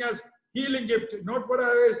giving us, healing gift, not for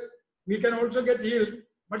others. We can also get healed,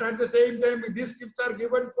 but at the same time, these gifts are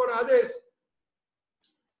given for others.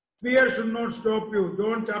 Fear should not stop you.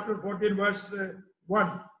 John chapter 14 verse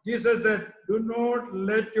 1. Jesus said, do not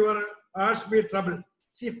let your hearts be troubled.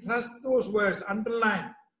 See, trust those words,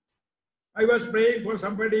 underline. I was praying for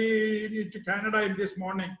somebody to Canada in this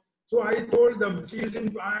morning. So I told them, she is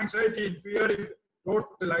in anxiety, in fear, in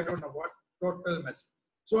total, I don't know what, total mess.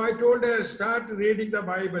 So I told her, start reading the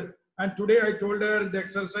Bible. And today I told her the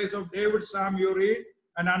exercise of David Psalm you read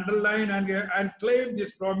and underline and claim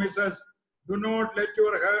these promises. Do not let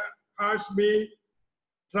your hearts be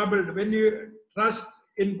troubled. When you trust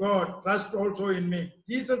in God, trust also in me.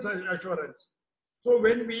 Jesus' assurance. So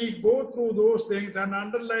when we go through those things and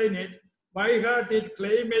underline it, by heart it,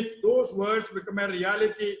 claim it, those words become a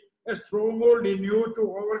reality, a stronghold in you to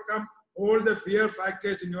overcome all the fear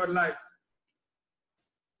factors in your life.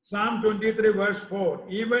 Psalm 23 verse 4,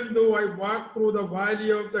 even though I walk through the valley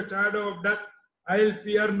of the shadow of death, I'll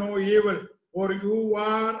fear no evil, for you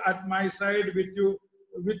are at my side with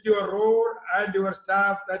your rod and your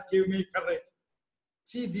staff that give me courage.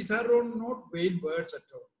 See, these are not vain words at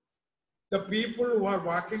all. The people who are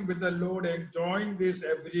walking with the Lord enjoying this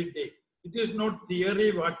every day. It is not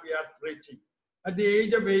theory what we are preaching. At the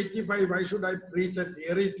age of 85, why should I preach a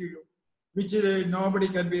theory to you, which nobody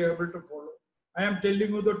can be able to follow? I am telling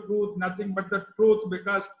you the truth, nothing but the truth,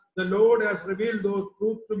 because the Lord has revealed those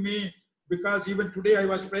truth to me. Because even today I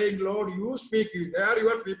was praying, Lord, you speak, they are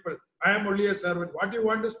your people. I am only a servant. What do you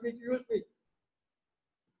want to speak, you speak.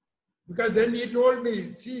 Because then he told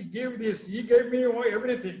me, see, give this. He gave me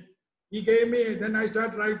everything. He gave me, then I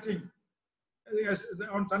start writing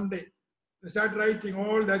on Sunday. I start writing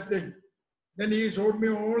all that thing. Then he showed me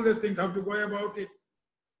all the things, how to go about it.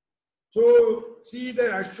 So see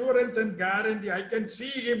the assurance and guarantee. I can see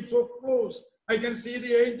him so close. I can see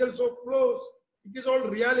the angel so close. It is all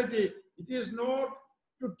reality. It is not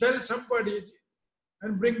to tell somebody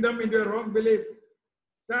and bring them into a wrong belief.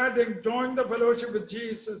 Start enjoying the fellowship with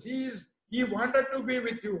Jesus. He wanted to be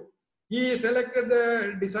with you. He selected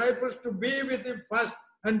the disciples to be with him first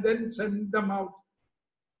and then send them out.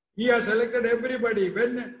 He has selected everybody.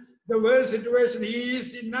 When the world situation, he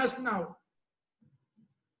is in us now.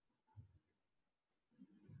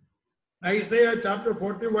 Isaiah chapter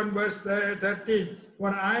 41 verse 13.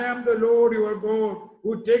 For I am the Lord your God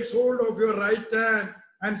who takes hold of your right hand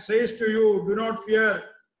and says to you, do not fear.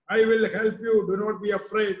 I will help you. Do not be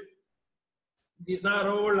afraid. These are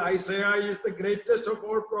all. Isaiah is the greatest of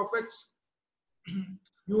all prophets.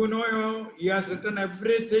 You know, he has written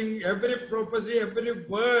everything, every prophecy, every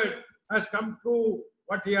word has come true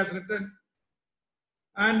what he has written.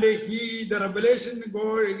 And the revelation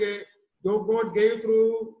God gave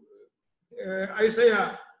through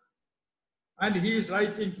Isaiah, and he is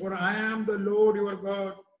writing, for I am the Lord your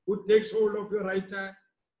God who takes hold of your right hand.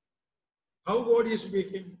 How God is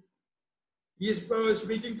speaking? He is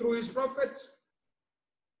speaking through his prophets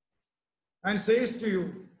and says to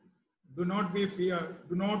you, do not be fear,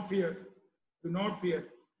 do not fear, do not fear.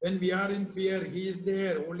 When we are in fear, he is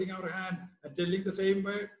there holding our hand and telling the same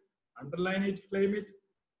word. Underline it, claim it.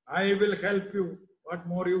 I will help you. What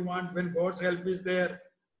more you want when God's help is there?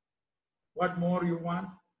 What more you want?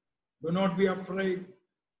 Do not be afraid.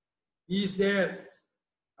 He is there.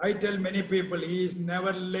 I tell many people, he is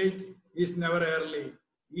never late, he is never early.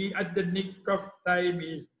 He at the nick of time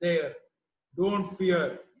he is there. Don't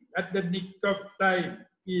fear. At the nick of time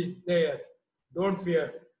he is there. Don't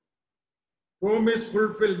fear. Promise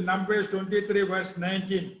fulfilled. Numbers 23 verse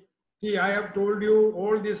 19. See, I have told you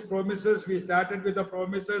all these promises. We started with the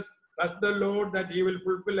promises. Trust the Lord that he will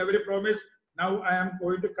fulfill every promise. Now I am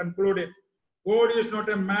going to conclude it. God is not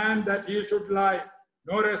a man that he should lie,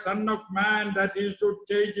 nor a son of man that he should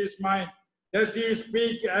change his mind. Does he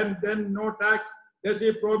speak and then not act? Does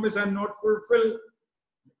he promise and not fulfill?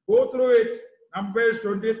 Go through it. Numbers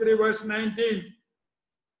 23 verse 19.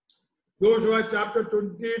 Joshua chapter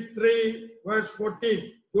 23 verse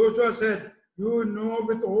 14. Joshua said, you know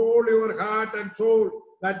with all your heart and soul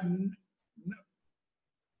that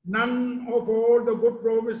none of all the good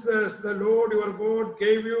promises the Lord your God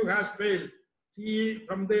gave you has failed. See,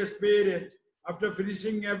 from the experience, after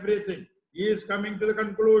finishing everything, he is coming to the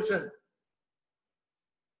conclusion.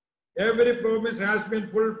 Every promise has been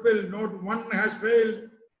fulfilled, not one has failed.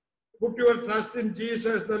 Put your trust in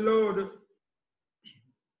Jesus the Lord.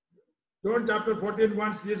 John chapter 14,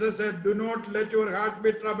 once Jesus said, do not let your hearts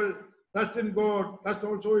be troubled. Trust in God, trust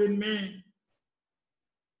also in me.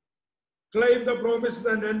 Claim the promises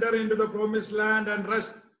and enter into the promised land and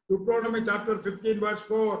rest. Deuteronomy chapter 15 verse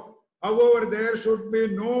 4. However, there should be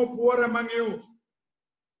no poor among you.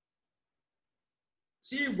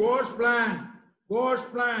 See God's plan,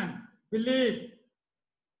 believe.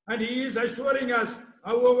 And he is assuring us,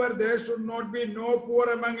 however, there should not be no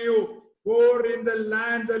poor among you. For in the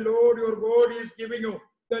land the Lord your God is giving you,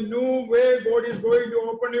 the new way God is going to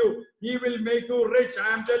open you. He will make you rich.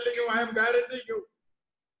 I am telling you, I am guaranteeing you.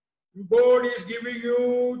 God is giving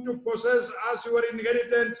you to possess as your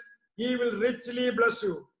inheritance. He will richly bless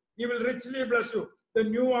you. He will richly bless you. The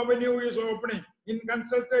new avenue is opening in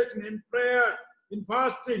consultation, in prayer, in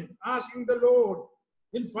fasting, asking the Lord.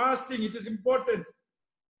 In fasting, it is important.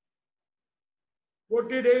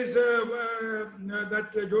 40 days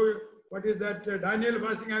what is that Daniel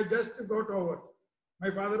fasting I just got over.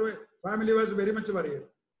 My family was very much worried.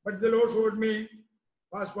 But the Lord showed me,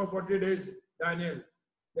 fast for 40 days, Daniel.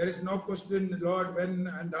 There is no question, Lord, when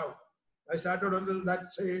and how. I started on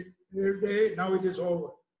that day, now it is over.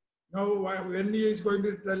 Now, when he is going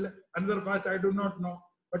to tell another fast, I do not know.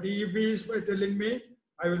 But if he is telling me,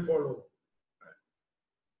 I will follow.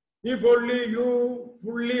 If only you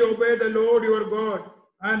fully obey the Lord your God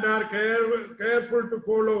and are careful to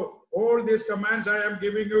follow all these commands I am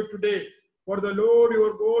giving you today, for the Lord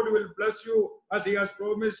your God will bless you as he has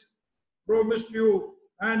promised you,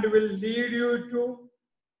 and will lead you to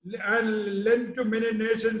and lend to many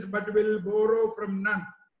nations, but will borrow from none.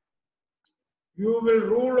 You will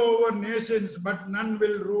rule over nations, but none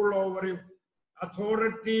will rule over you.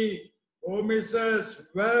 Authority, promises,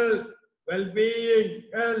 wealth, well-being,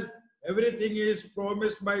 health, everything is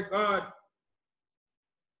promised by God.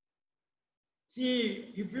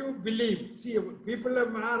 See, if you believe, see, people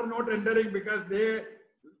are not entering because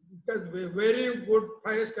very good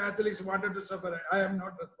pious Catholics wanted to suffer. I am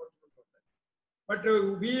not responsible for that.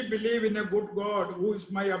 But we believe in a good God who is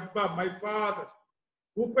my Abba, my Father,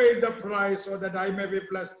 who paid the price so that I may be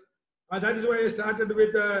blessed. That is why I started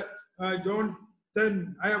with John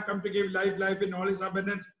 10. I have come to give life in all its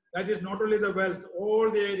abundance. That is not only the wealth,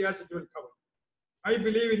 all the areas it will cover. I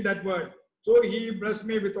believe in that word. So he blessed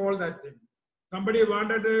me with all that thing. Somebody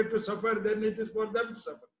wanted to suffer, then it is for them to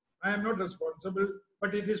suffer. I am not responsible,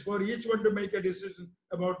 but it is for each one to make a decision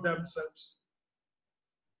about themselves.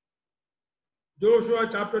 Joshua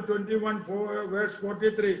chapter 21, verse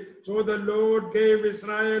 43. So the Lord gave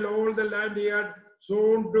Israel all the land he had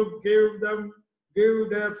sown to give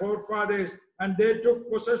their forefathers, and they took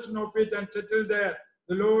possession of it and settled there.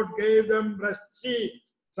 The Lord gave them rest. See,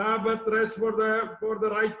 Sabbath rest for the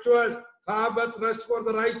righteous. Sabbath rest for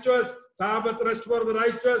the righteous. Sabbath rest for the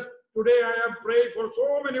righteous. Today I have prayed for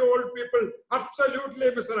so many old people,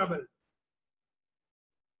 absolutely miserable.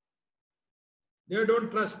 They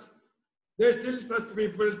don't trust. They still trust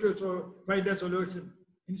people to find a solution.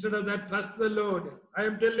 Instead of that, trust the Lord. I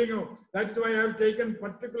am telling you, that's why I have taken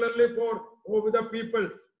particularly over the people.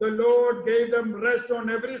 The Lord gave them rest on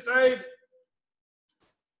every side.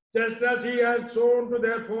 Just as he had shown to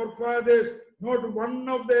their forefathers, not one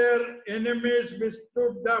of their enemies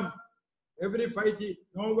withstood them. Every fight,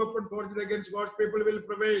 no weapon forged against God's people will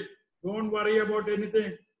prevail. Don't worry about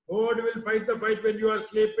anything. God will fight the fight when you are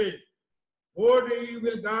sleeping. God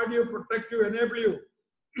will guard you, protect you, enable you.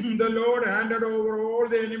 The Lord handed over all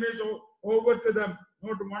the enemies over to them.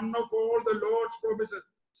 Not one of all the Lord's promises.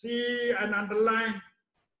 See and underline.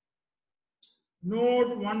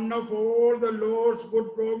 Not one of all the Lord's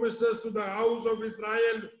good promises to the house of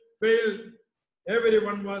Israel failed.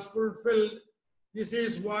 Everyone was fulfilled. This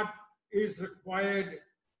is what is required.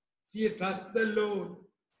 See, trust the Lord.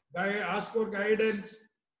 Ask for guidance.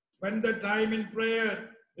 Spend the time in prayer.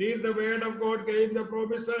 Read the word of God, gain the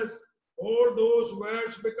promises. All those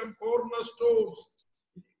words become cornerstones.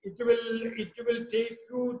 It will take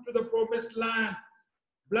you to the promised land.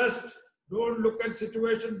 Blessed. Don't look at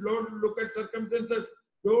situation. Don't look at circumstances.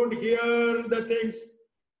 Don't hear the things.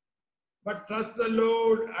 But trust the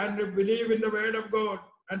Lord and believe in the word of God,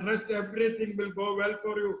 and rest everything will go well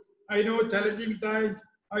for you. I know challenging times.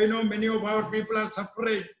 I know many of our people are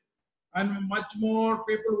suffering, and much more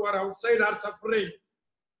people who are outside are suffering.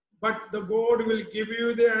 But the God will give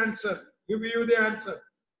you the answer. Give you the answer.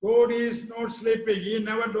 God is not sleeping. He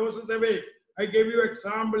never dozes away. I gave you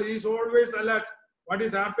example. He is always alert. What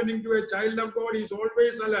is happening to a child of God, he is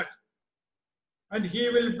always alert. And he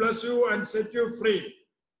will bless you and set you free.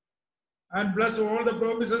 And bless all the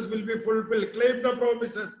promises will be fulfilled. Claim the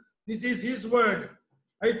promises. This is his word.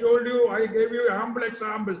 I told you, I gave you humble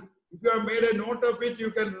examples. If you have made a note of it,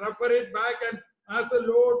 you can refer it back and ask the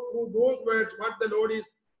Lord through those words what the Lord is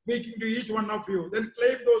speaking to each one of you. Then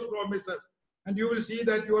claim those promises. And you will see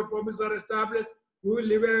that your promises are established. You will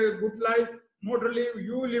live a good life. Not only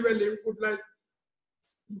you live a good life,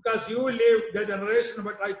 because you live the generation,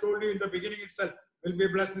 but I told you in the beginning itself, will be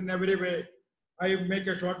blessed in every way. I make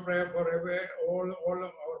a short prayer for all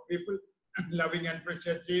our people. Loving and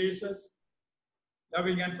precious Jesus.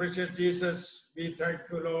 Loving and precious Jesus, we thank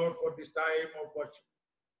you, Lord, for this time of worship.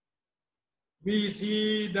 We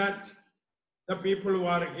see that the people who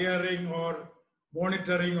are hearing or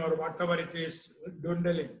monitoring or whatever it is,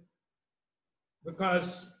 dwindling.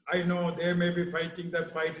 Because I know they may be fighting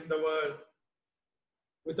that fight in the world.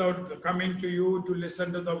 without coming to you to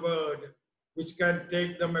listen to the word, which can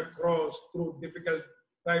take them across through difficult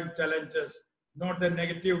time challenges, not the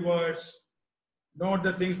negative words, not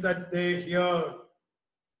the things that they hear,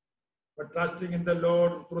 but trusting in the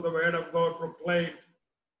Lord through the word of God proclaimed,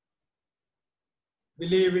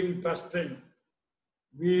 believing, trusting.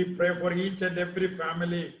 We pray for each and every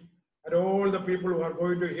family and all the people who are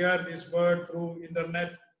going to hear this word through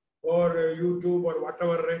internet or YouTube or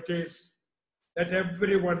whatever it is. Let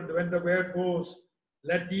everyone, when the word goes,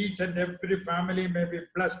 let each and every family may be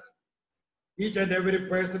blessed. Each and every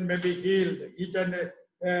person may be healed. Each and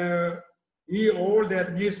all their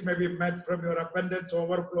needs may be met from your abundance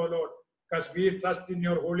overflow, Lord, because we trust in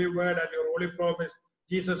your holy word and your holy promise.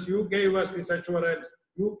 Jesus, you gave us this assurance.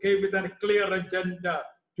 You came with a clear agenda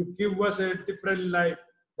to give us a different life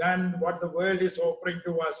than what the world is offering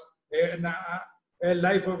to us. A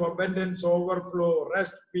life of abundance, overflow,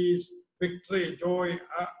 rest, peace, victory, joy,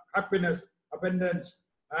 happiness, abundance,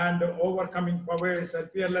 and overcoming powers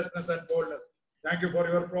and fearlessness and boldness. Thank you for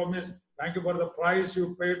your promise. Thank you for the price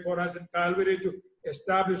you paid for us in Calvary to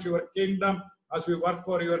establish your kingdom. As we work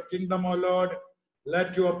for your kingdom, O Lord,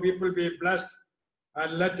 let your people be blessed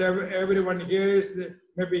and let everyone here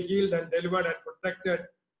may be healed and delivered and protected.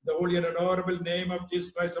 The holy and adorable name of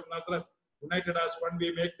Jesus Christ of Nazareth, united as one,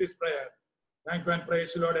 we make this prayer. Thank you and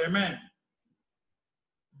praise you, Lord. Amen.